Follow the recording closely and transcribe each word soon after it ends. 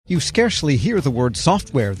You scarcely hear the word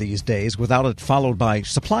software these days without it followed by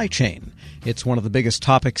supply chain. It's one of the biggest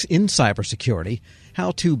topics in cybersecurity,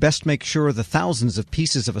 how to best make sure the thousands of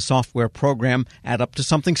pieces of a software program add up to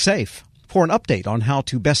something safe. For an update on how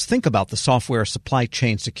to best think about the software supply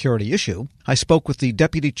chain security issue, I spoke with the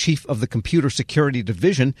Deputy Chief of the Computer Security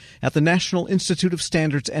Division at the National Institute of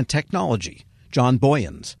Standards and Technology, John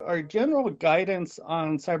Boyens. Our general guidance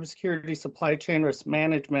on cybersecurity supply chain risk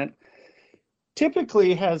management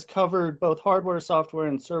typically has covered both hardware, software,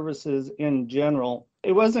 and services in general.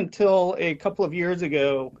 It wasn't until a couple of years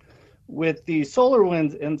ago with the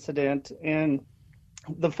SolarWinds incident and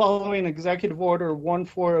the following Executive Order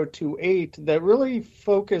 14028 that really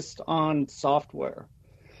focused on software.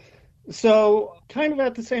 So kind of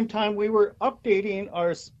at the same time, we were updating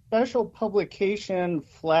our special publication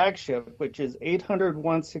flagship, which is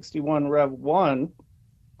 800-161 Rev 1,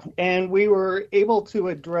 and we were able to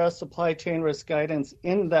address supply chain risk guidance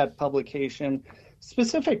in that publication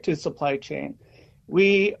specific to supply chain.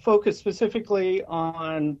 We focus specifically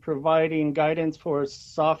on providing guidance for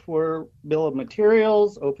software bill of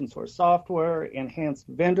materials, open source software, enhanced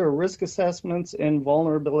vendor risk assessments, and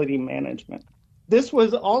vulnerability management. This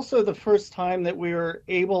was also the first time that we were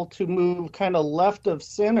able to move kind of left of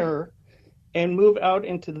center and move out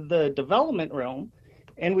into the development realm.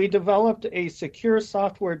 And we developed a secure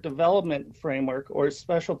software development framework, or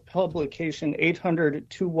special publication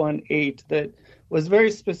 800-218, that was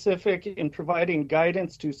very specific in providing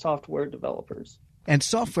guidance to software developers. And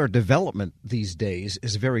software development these days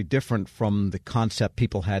is very different from the concept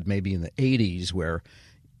people had maybe in the 80s, where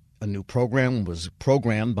a new program was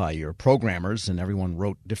programmed by your programmers and everyone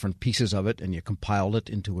wrote different pieces of it and you compiled it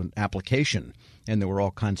into an application. And there were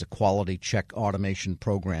all kinds of quality check automation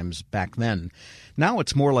programs back then. Now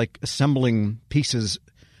it's more like assembling pieces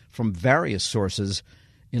from various sources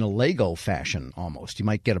in a Lego fashion almost. You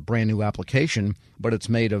might get a brand new application, but it's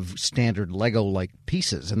made of standard Lego-like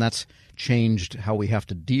pieces. And that's changed how we have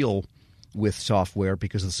to deal with software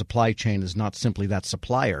because the supply chain is not simply that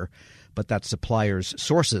supplier, but that supplier's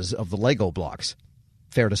sources of the Lego blocks.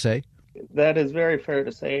 Fair to say? That is very fair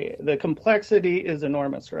to say. The complexity is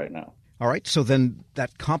enormous right now. All right, so then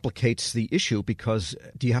that complicates the issue because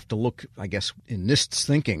do you have to look, I guess, in NIST's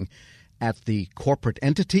thinking, at the corporate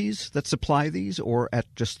entities that supply these or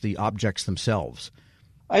at just the objects themselves?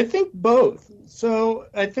 I think both. So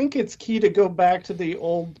I think it's key to go back to the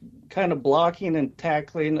old kind of blocking and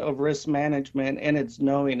tackling of risk management, and it's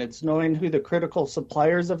knowing who the critical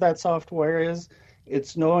suppliers of that software is.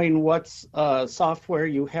 It's knowing what software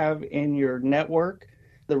you have in your network,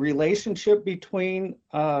 the relationship between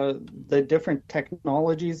the different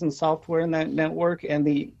technologies and software in that network, and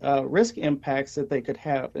the risk impacts that they could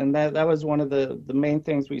have. And that was one of the main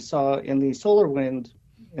things we saw in the SolarWinds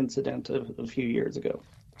incident a few years ago.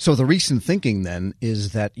 So the recent thinking then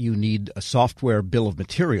is that you need a software bill of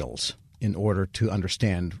materials in order to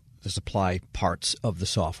understand the supply parts of the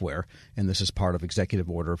software. And this is part of Executive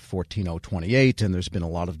Order 14028, and there's been a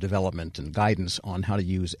lot of development and guidance on how to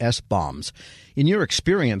use SBOMs. In your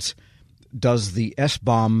experience, does the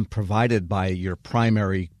SBOM provided by your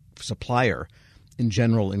primary supplier in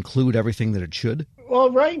general include everything that it should? Well,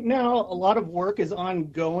 right now, a lot of work is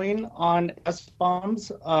ongoing on SBOMs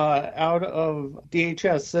out of DHS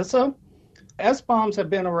CISA. SBOMs have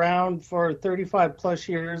been around for 35 plus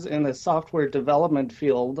years in the software development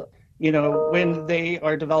field. You know, when they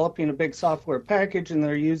are developing a big software package and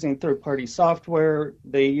they're using third-party software,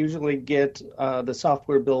 they usually get the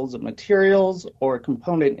software bills of materials or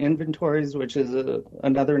component inventories, which is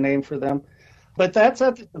another name for them. But that's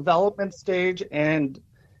at the development stage, and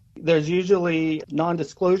there's usually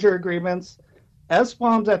non-disclosure agreements.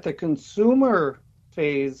 SBOMs at the consumer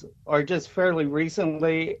phase are just fairly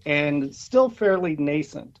recently and still fairly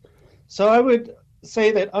nascent. So I would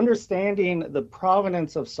say that understanding the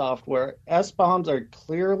provenance of software, SBOMs are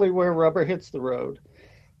clearly where rubber hits the road.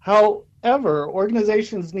 However,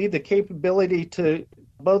 organizations need the capability to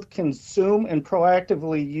both consume and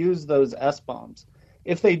proactively use those SBOMs.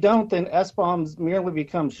 If they don't, then SBOMs merely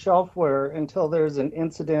become shelfware until there's an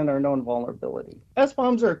incident or known vulnerability.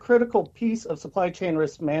 SBOMs are a critical piece of supply chain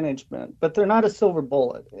risk management, but they're not a silver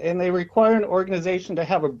bullet, and they require an organization to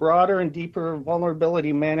have a broader and deeper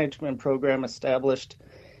vulnerability management program established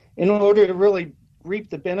in order to really reap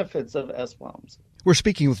the benefits of SBOMs. We're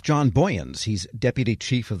speaking with John Boyens. He's Deputy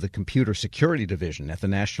Chief of the Computer Security Division at the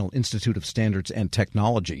National Institute of Standards and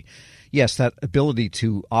Technology. Yes, that ability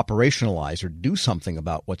to operationalize or do something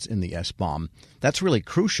about what's in the SBOM, that's really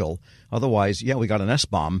crucial. Otherwise, we got an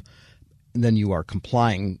SBOM, and then you are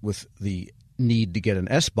complying with the need to get an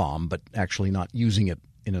SBOM, but actually not using it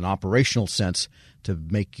in an operational sense to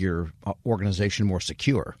make your organization more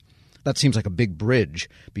secure. That seems like a big bridge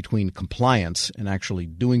between compliance and actually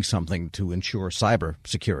doing something to ensure cyber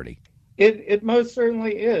security. It most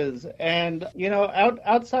certainly is. And,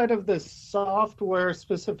 outside of this software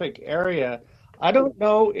specific area, I don't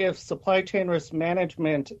know if supply chain risk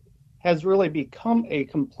management has really become a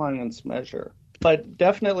compliance measure, but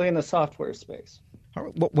definitely in the software space. All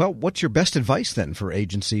right. Well, what's your best advice then for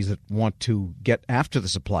agencies that want to get after the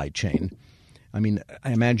supply chain? I mean,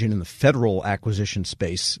 I imagine in the federal acquisition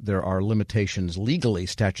space, there are limitations legally,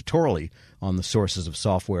 statutorily, on the sources of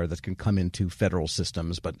software that can come into federal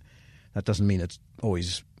systems, but that doesn't mean it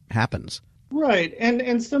always happens. Right.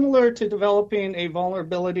 And similar to developing a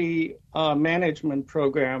vulnerability management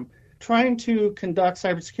program, trying to conduct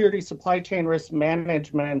cybersecurity supply chain risk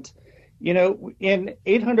management, in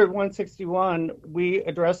 800-161, we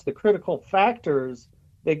address the critical factors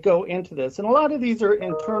that go into this. And a lot of these are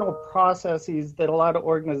internal processes that a lot of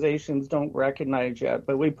organizations don't recognize yet,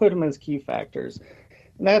 but we put them as key factors.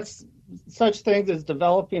 And that's such things as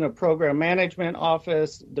developing a program management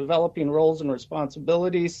office, developing roles and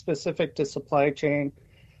responsibilities specific to supply chain,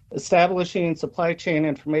 establishing supply chain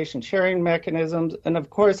information sharing mechanisms. And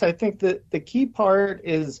of course, I think that the key part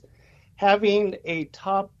is having a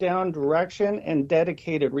top-down direction and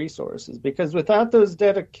dedicated resources, because without those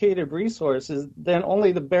dedicated resources, then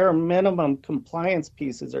only the bare minimum compliance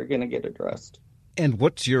pieces are going to get addressed. And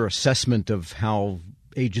what's your assessment of how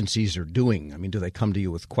agencies are doing? I mean, do they come to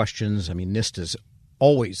you with questions? I mean, NIST is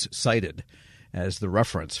always cited as the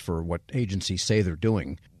reference for what agencies say they're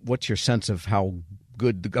doing. What's your sense of how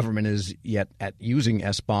good the government is yet at using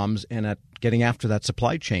SBOMs and at getting after that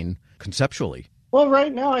supply chain conceptually? Well,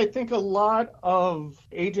 right now, I think a lot of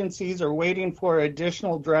agencies are waiting for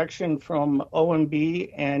additional direction from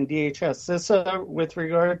OMB and DHS CISA with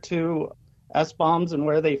regard to SBOMs and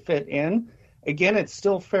where they fit in. Again, it's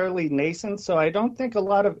still fairly nascent, so I don't think a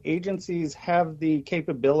lot of agencies have the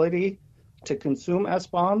capability to consume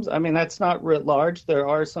SBOMs. I mean, that's not writ large. There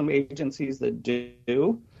are some agencies that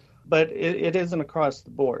do, but it isn't across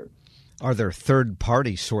the board. Are there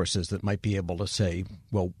third-party sources that might be able to say,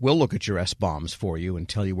 well, we'll look at your SBOMs for you and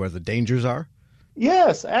tell you where the dangers are?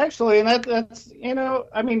 Yes, actually, and that's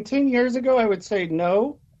 10 years ago, I would say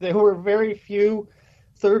no. There were very few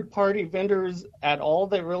third-party vendors at all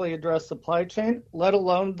that really address supply chain, let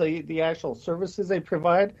alone the actual services they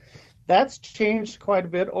provide. That's changed quite a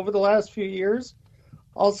bit over the last few years.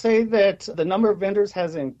 I'll say that the number of vendors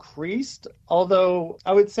has increased, although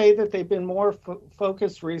I would say that they've been more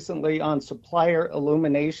focused recently on supplier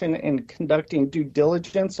illumination and conducting due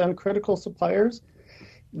diligence on critical suppliers.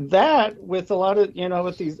 That, with a lot of,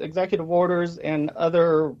 with these executive orders and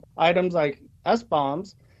other items like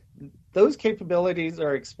SBOMs, those capabilities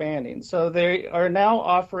are expanding. So they are now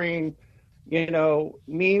offering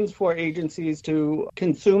means for agencies to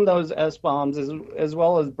consume those SBOMs as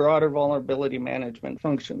well as broader vulnerability management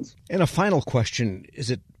functions. And a final question,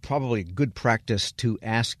 is it probably good practice to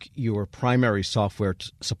ask your primary software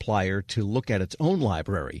supplier to look at its own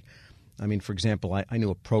library? I mean, for example, I knew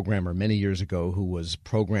a programmer many years ago who was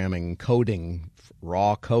programming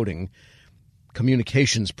raw coding,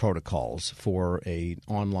 communications protocols for an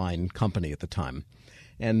online company at the time.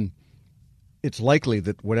 And it's likely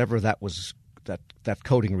that whatever that was, that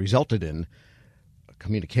coding resulted in, a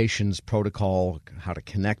communications protocol, how to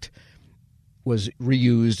connect, was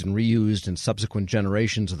reused in subsequent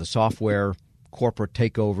generations of the software, corporate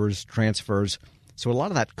takeovers, transfers. So a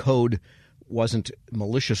lot of that code wasn't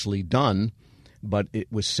maliciously done, but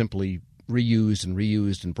it was simply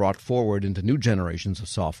reused and brought forward into new generations of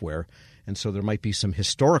software. And so there might be some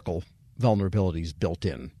historical vulnerabilities built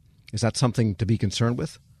in. Is that something to be concerned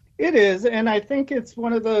with? It is, and I think it's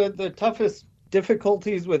one of the toughest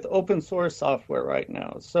difficulties with open source software right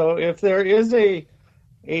now. So if there is a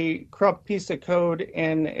corrupt piece of code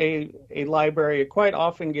in a library, it quite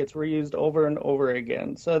often gets reused over and over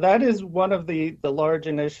again. So that is one of the large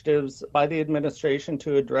initiatives by the administration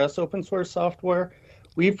to address open source software.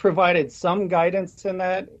 We've provided some guidance in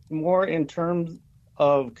that, more in terms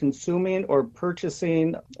of consuming or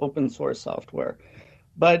purchasing open source software.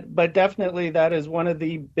 But definitely that is one of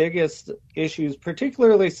the biggest issues,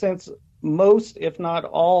 particularly since most, if not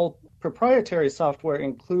all, proprietary software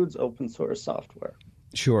includes open source software.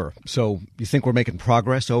 Sure. So you think we're making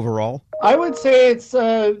progress overall? I would say it's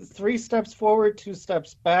 3 steps forward, 2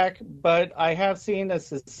 steps back, but I have seen a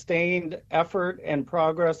sustained effort and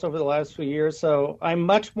progress over the last few years, so I'm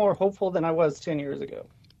much more hopeful than I was 10 years ago.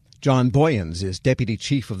 John Boyens is Deputy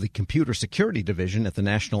Chief of the Computer Security Division at the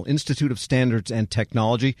National Institute of Standards and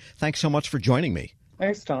Technology. Thanks so much for joining me.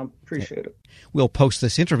 Thanks, Tom. Appreciate it. We'll post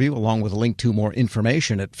this interview along with a link to more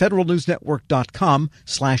information at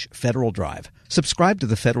federalnewsnetwork.com/Federal Drive. Subscribe to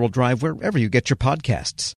the Federal Drive wherever you get your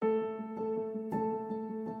podcasts.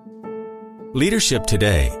 Leadership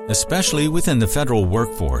today, especially within the federal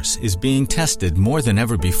workforce, is being tested more than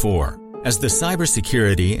ever before. As the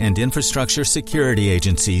Cybersecurity and Infrastructure Security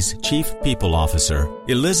Agency's Chief People Officer,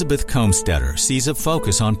 Elizabeth Comstetter sees a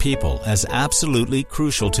focus on people as absolutely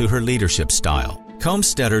crucial to her leadership style.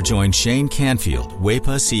 Comstetter joined Shane Canfield,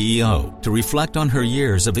 WEPA CEO, to reflect on her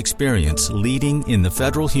years of experience leading in the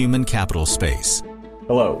federal human capital space.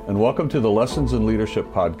 Hello, and welcome to the Lessons in Leadership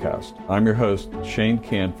podcast. I'm your host, Shane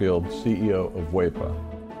Canfield, CEO of WEPA.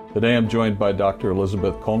 Today I'm joined by Dr.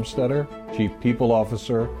 Elizabeth Comstetter, Chief People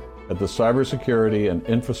Officer at the Cybersecurity and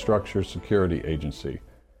Infrastructure Security Agency.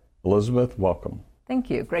 Elizabeth, welcome.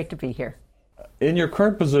 Thank you. Great to be here. In your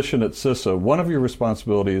current position at CISA, one of your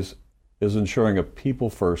responsibilities is ensuring a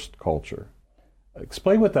people-first culture.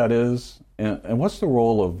 Explain what that is, and what's the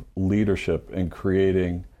role of leadership in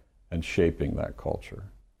creating and shaping that culture?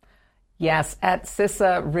 Yes, at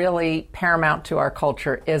CISA, really paramount to our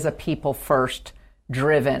culture is a people-first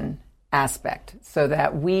driven aspect, so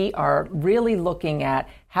that we are really looking at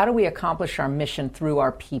how do we accomplish our mission through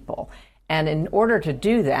our people. And in order to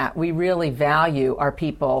do that, we really value our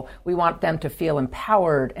people. We want them to feel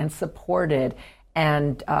empowered and supported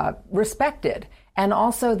and respected, and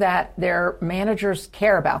also that their managers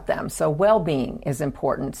care about them. So well-being is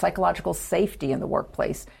important. Psychological safety in the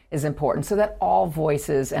workplace is important, so that all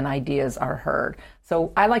voices and ideas are heard.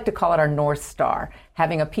 So I like to call it our North Star.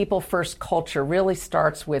 Having a people-first culture really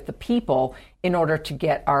starts with the people in order to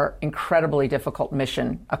get our incredibly difficult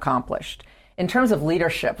mission accomplished. In terms of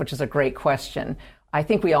leadership, which is a great question, I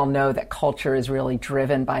think we all know that culture is really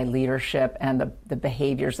driven by leadership and the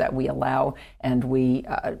behaviors that we allow and we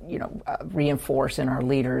reinforce in our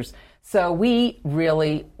leaders. So we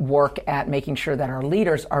really work at making sure that our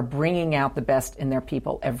leaders are bringing out the best in their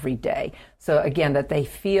people every day. So again, that they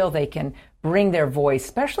feel they can bring their voice,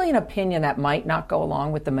 especially an opinion that might not go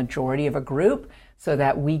along with the majority of a group, so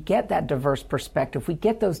that we get that diverse perspective. We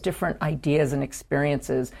get those different ideas and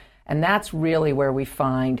experiences. And that's really where we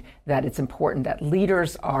find that it's important that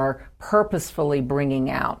leaders are purposefully bringing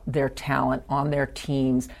out their talent on their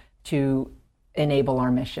teams to enable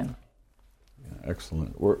our mission. Yeah,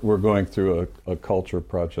 excellent. We're going through a culture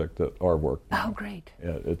project at our work now. Oh, great.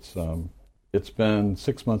 Yeah, it's been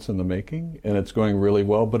 6 months in the making, and it's going really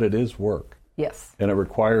well, but it is work. Yes. And it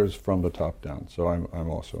requires from the top down. So I'm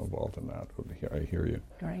also involved in that. I hear you.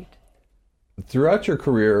 Great. Throughout your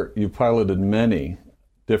career, you piloted many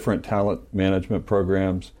different talent management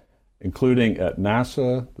programs, including at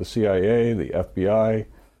NASA, the CIA, the FBI,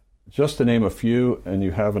 just to name a few, and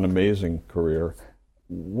you have an amazing career.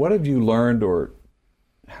 What have you learned, or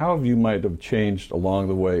how have you might have changed along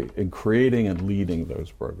the way in creating and leading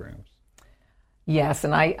those programs? Yes,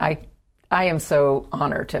 and I am so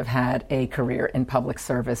honored to have had a career in public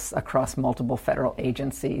service across multiple federal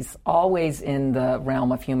agencies, always in the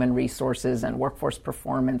realm of human resources and workforce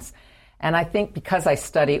performance. And I think because I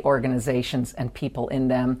study organizations and people in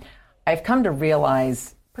them, I've come to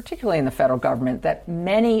realize, particularly in the federal government, that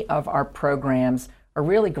many of our programs are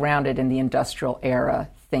really grounded in the industrial era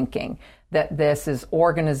thinking, that this is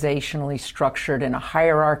organizationally structured in a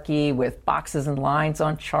hierarchy with boxes and lines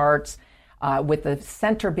on charts, with the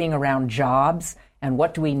center being around jobs and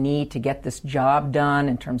what do we need to get this job done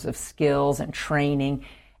in terms of skills and training.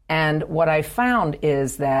 And what I found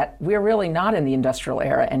is that we're really not in the industrial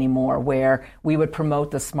era anymore, where we would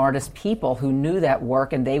promote the smartest people who knew that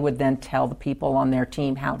work, and they would then tell the people on their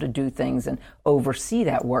team how to do things and oversee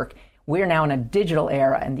that work. We're now in a digital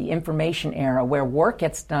era and the information era, where work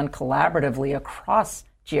gets done collaboratively across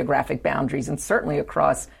geographic boundaries and certainly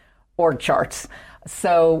across org charts.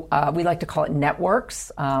 So we like to call it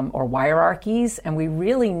networks or hierarchies, and we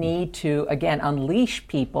really need to, again, unleash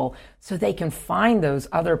people so they can find those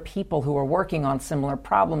other people who are working on similar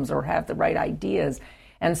problems or have the right ideas.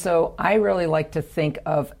 And so I really like to think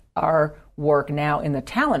of our work now in the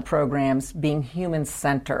talent programs being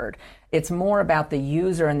human-centered. It's more about the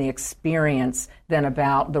user and the experience than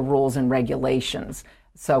about the rules and regulations.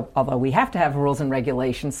 So although we have to have rules and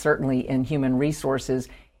regulations, certainly in human resources,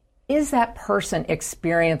 is that person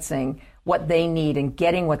experiencing what they need and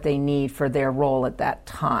getting what they need for their role at that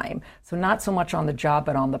time? So not so much on the job,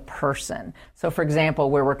 but on the person. So for example,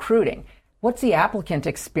 we're recruiting. What's the applicant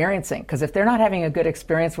experiencing? Because if they're not having a good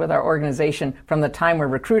experience with our organization from the time we're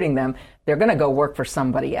recruiting them, they're going to go work for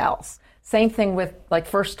somebody else. Same thing with like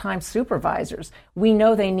first-time supervisors. We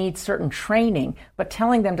know they need certain training, but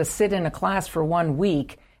telling them to sit in a class for 1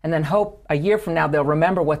 week and then hope a year from now they'll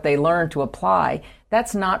remember what they learned to apply.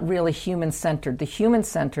 That's not really human-centered. The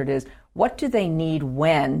human-centered is, what do they need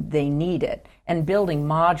when they need it? And building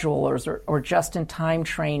modules or just-in-time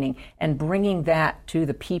training and bringing that to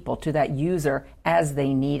the people, to that user as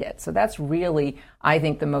they need it. So that's really, I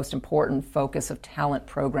think, the most important focus of talent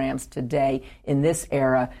programs today in this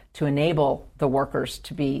era to enable the workers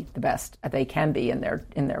to be the best they can be in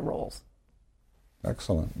their roles.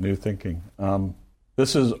 Excellent. New thinking.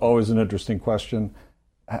 This is always an interesting question.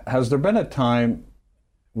 Has there been a time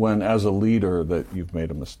when, as a leader, that you've made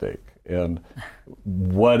a mistake? And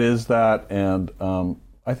what is that? And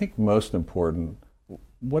I think most important,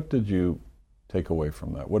 what did you take away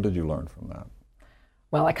from that? What did you learn from that?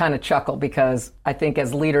 Well, I kind of chuckle because I think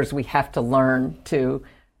as leaders we have to learn to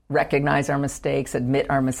recognize our mistakes, admit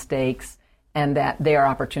our mistakes, and that they are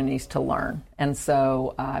opportunities to learn. And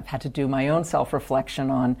so I've had to do my own self-reflection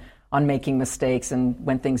on making mistakes and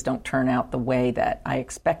when things don't turn out the way that I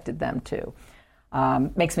expected them to.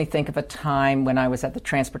 Makes me think of a time when I was at the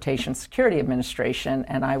Transportation Security Administration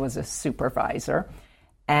and I was a supervisor,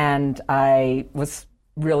 and I was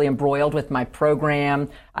really embroiled with my program.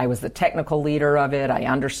 I was the technical leader of it. I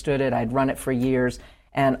understood it. I'd run it for years,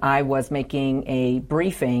 and I was making a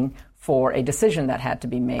briefing for a decision that had to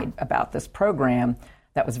be made about this program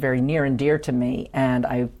that was very near and dear to me. And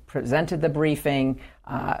I presented the briefing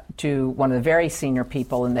to one of the very senior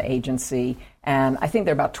people in the agency, and I think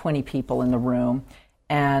there are about 20 people in the room.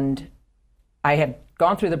 And I had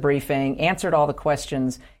gone through the briefing, answered all the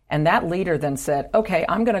questions, and that leader then said, okay,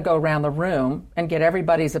 I'm going to go around the room and get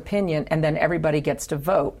everybody's opinion, and then everybody gets to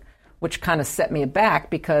vote, which kind of set me aback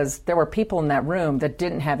because there were people in that room that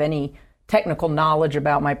didn't have any technical knowledge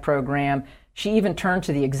about my program. She even turned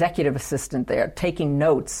to the executive assistant there, taking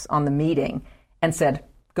notes on the meeting, and said,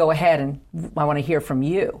 go ahead, and I want to hear from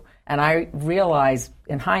you. And I realized,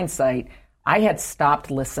 in hindsight, I had stopped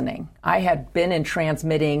listening. I had been in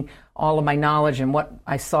transmitting all of my knowledge and what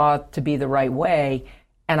I saw to be the right way,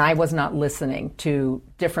 and I was not listening to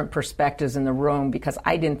different perspectives in the room because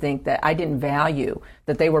I didn't value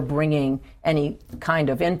that they were bringing any kind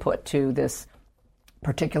of input to this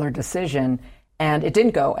particular decision. And it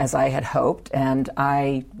didn't go as I had hoped, and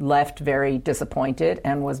I left very disappointed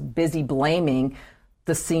and was busy blaming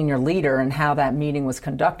the senior leader and how that meeting was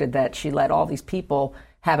conducted, that she let all these people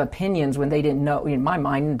have opinions when they didn't know, in my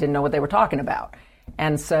mind, didn't know what they were talking about.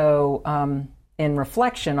 And so in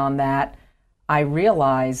reflection on that, I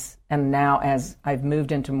realize, and now as I've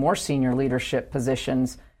moved into more senior leadership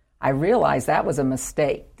positions, I realize that was a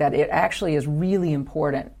mistake, that it actually is really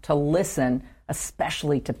important to listen,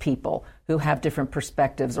 especially to people who have different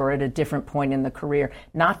perspectives or at a different point in the career,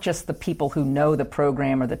 not just the people who know the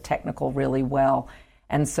program or the technical really well.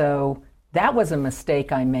 And so that was a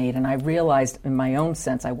mistake I made, and I realized in my own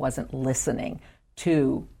sense I wasn't listening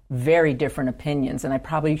to very different opinions, and I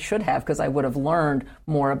probably should have, because I would have learned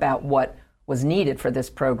more about what was needed for this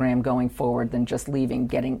program going forward than just leaving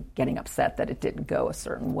getting upset that it didn't go a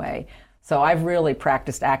certain way. So I've really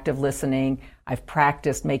practiced active listening. I've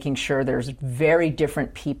practiced making sure there's very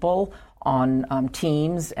different people on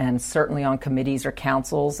teams and certainly on committees or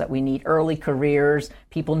councils, that we need early careers,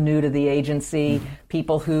 people new to the agency,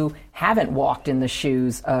 people who haven't walked in the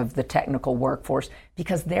shoes of the technical workforce,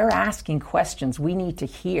 because they're asking questions we need to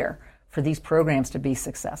hear for these programs to be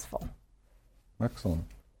successful. Excellent.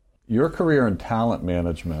 Your career in talent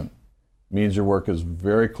management means your work is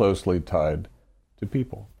very closely tied to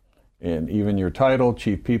people. And even your title,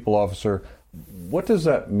 Chief People Officer, what does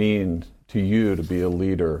that mean to you to be a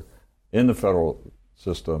leader in the federal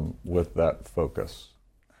system with that focus?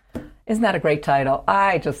 Isn't that a great title?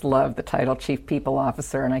 I just love the title Chief People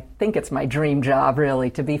Officer, and I think it's my dream job, really,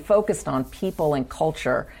 to be focused on people and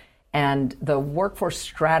culture and the workforce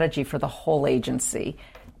strategy for the whole agency.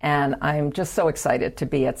 And I'm just so excited to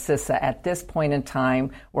be at CISA at this point in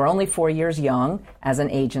time. We're only 4 years young as an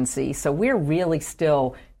agency, so we're really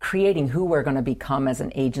still creating who we're going to become as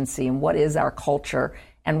an agency and what is our culture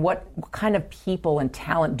and what kind of people and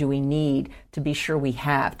talent do we need to be sure we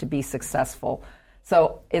have to be successful.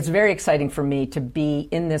 So it's very exciting for me to be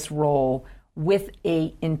in this role with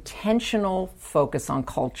a intentional focus on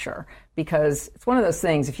culture, because it's one of those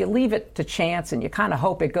things, if you leave it to chance and you kind of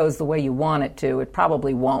hope it goes the way you want it to, it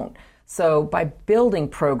probably won't. So by building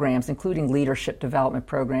programs, including leadership development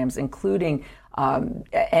programs, including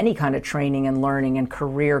any kind of training and learning and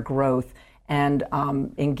career growth and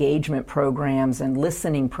engagement programs and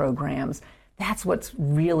listening programs, that's what's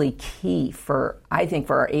really key for, I think,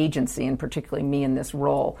 for our agency and particularly me in this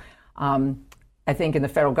role. I think in the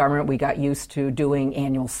federal government, we got used to doing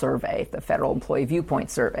annual survey, the Federal Employee Viewpoint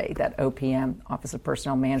Survey that OPM, Office of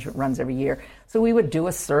Personnel Management, runs every year. So we would do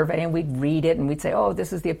a survey and we'd read it and we'd say, oh,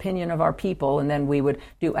 this is the opinion of our people. And then we would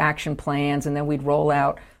do action plans and then we'd roll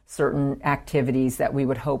out certain activities that we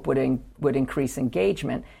would hope would increase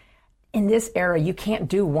engagement. In this era, you can't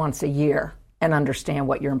do once a year and understand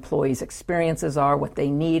what your employees' experiences are, what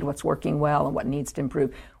they need, what's working well, and what needs to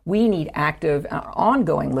improve. We need active,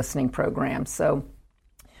 ongoing listening programs. So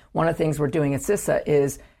one of the things we're doing at CISA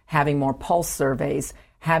is having more pulse surveys,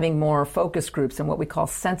 having more focus groups and what we call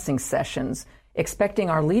sensing sessions, expecting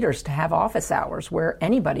our leaders to have office hours where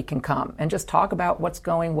anybody can come and just talk about what's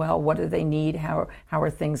going well, what do they need, how are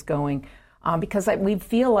things going, because we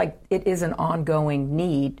feel like it is an ongoing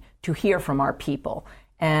need to hear from our people.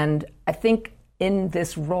 And I think in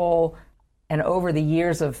this role and over the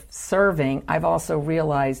years of serving, I've also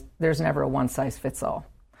realized there's never a one-size-fits-all.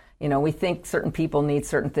 You know, we think certain people need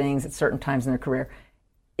certain things at certain times in their career.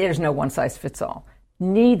 There's no one-size-fits-all.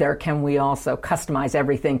 Neither can we also customize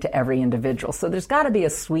everything to every individual. So there's got to be a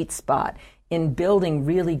sweet spot in building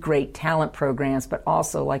really great talent programs, but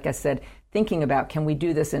also, like I said, thinking about, can we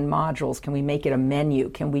do this in modules? Can we make it a menu?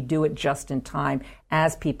 Can we do it just in time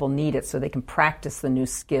as people need it so they can practice the new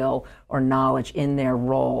skill or knowledge in their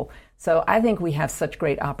role? So I think we have such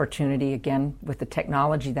great opportunity, again, with the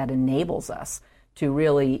technology that enables us to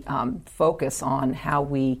really focus on how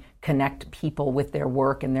we connect people with their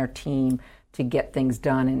work and their team to get things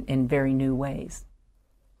done in very new ways.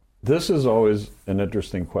 This is always an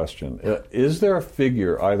interesting question. Is there a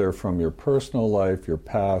figure, either from your personal life, your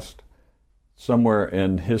past, somewhere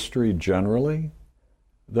in history generally,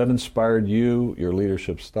 that inspired you, your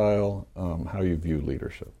leadership style, how you view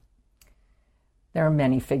leadership? There are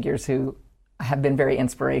many figures who have been very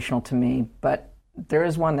inspirational to me, but there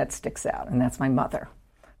is one that sticks out, and that's my mother,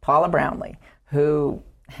 Paula Brownlee, who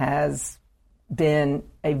has been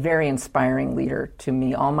a very inspiring leader to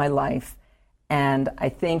me all my life. And I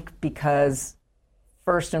think because,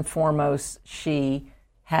 first and foremost, she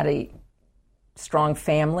had a strong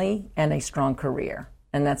family and a strong career.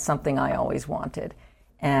 And that's something I always wanted.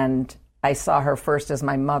 And I saw her first as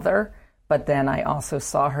my mother, but then I also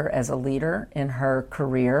saw her as a leader in her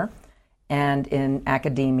career and in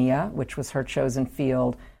academia, which was her chosen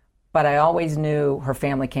field. But I always knew her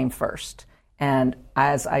family came first. And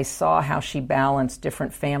as I saw how she balanced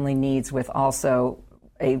different family needs with also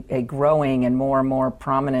a growing and more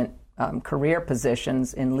prominent career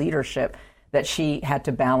positions in leadership, that she had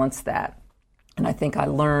to balance that. And I think I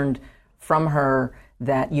learned from her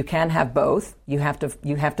that you can have both. You have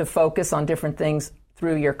to focus on different things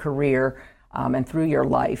through your career and through your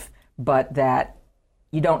life, but that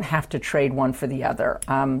you don't have to trade one for the other.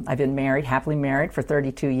 I've been happily married for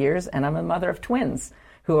 32 years, and I'm a mother of twins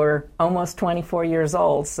who are almost 24 years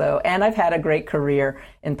old. And I've had a great career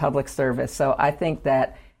in public service. So I think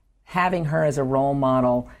that having her as a role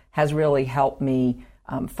model has really helped me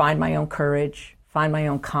find my own courage, find my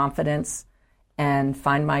own confidence, and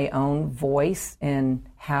find my own voice in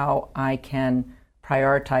how I can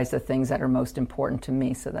prioritize the things that are most important to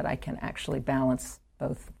me so that I can actually balance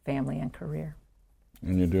both family and career.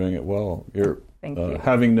 And you're doing it well. Thank you.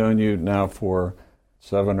 Having known you now for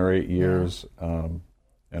 7 or 8 years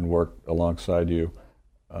and worked alongside you,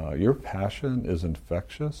 your passion is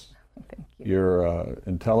infectious. Thank you. Your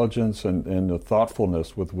intelligence and the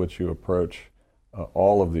thoughtfulness with which you approach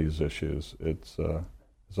all of these issues, it's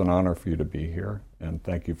an honor for you to be here, and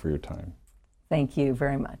thank you for your time. Thank you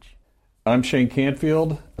very much. I'm Shane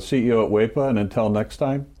Canfield, CEO at WEPA, and until next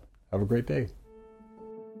time, have a great day.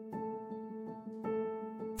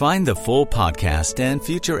 Find the full podcast and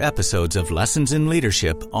future episodes of Lessons in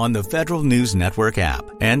Leadership on the Federal News Network app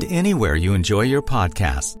and anywhere you enjoy your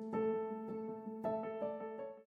podcasts.